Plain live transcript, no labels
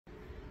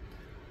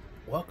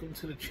welcome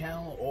to the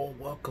channel, or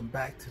welcome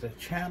back to the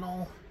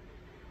channel.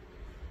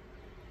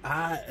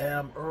 I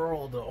am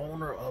Earl, the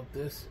owner of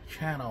this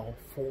channel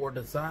for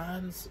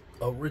designs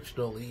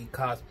originally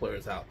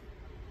cosplayers out.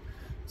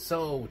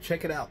 So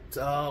check it out.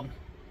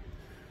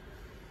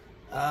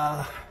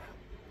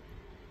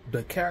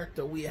 The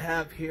character we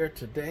have here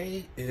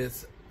today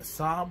is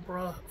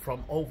Sombra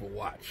from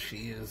Overwatch.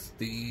 She is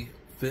the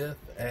 5th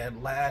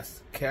and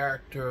last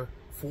character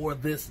for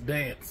this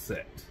dance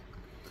set.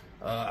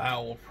 I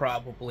will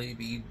probably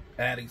be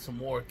adding some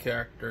more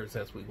characters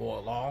as we go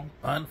along.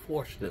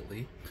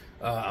 Unfortunately,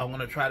 I'm going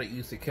to try to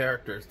use the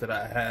characters that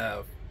I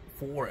have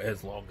for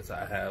as long as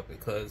I have,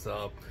 because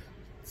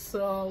it's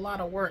a lot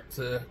of work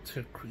to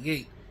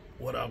create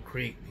what I'm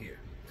creating here.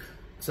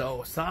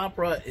 So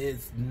Sombra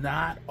is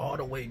not all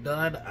the way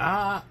done.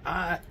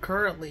 I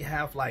currently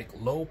have like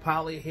low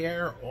poly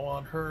hair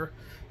on her,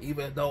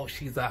 even though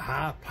she's a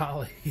high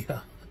poly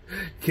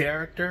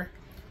character.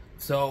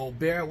 So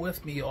bear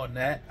with me on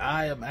that.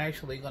 I am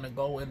actually going to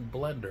go in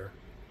Blender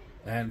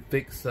and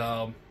fix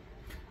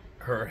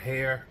her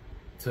hair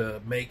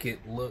to make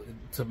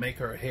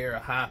her hair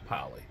high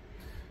poly.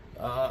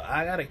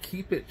 I gotta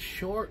keep it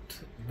short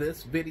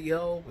this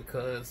video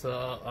because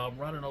I'm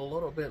running a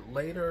little bit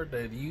later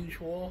than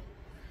usual,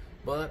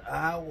 but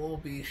I will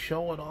be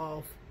showing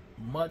off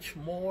much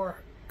more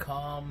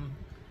come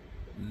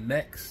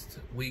next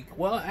week.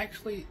 Well,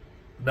 actually,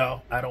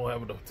 no, I don't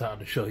have enough time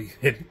to show you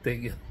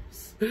anything else.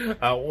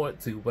 I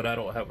want to, but I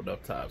don't have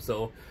enough time.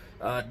 So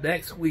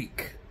next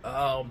week,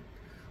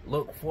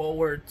 look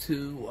forward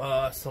to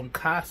some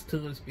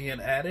costumes being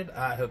added.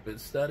 I have been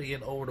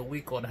studying over the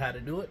week on how to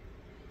do it.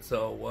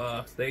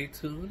 So stay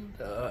tuned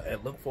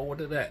and look forward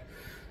to that.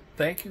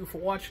 Thank you for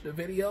watching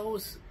the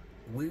videos.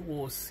 We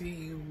will see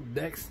you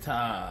next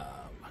time,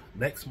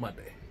 next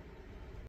Monday.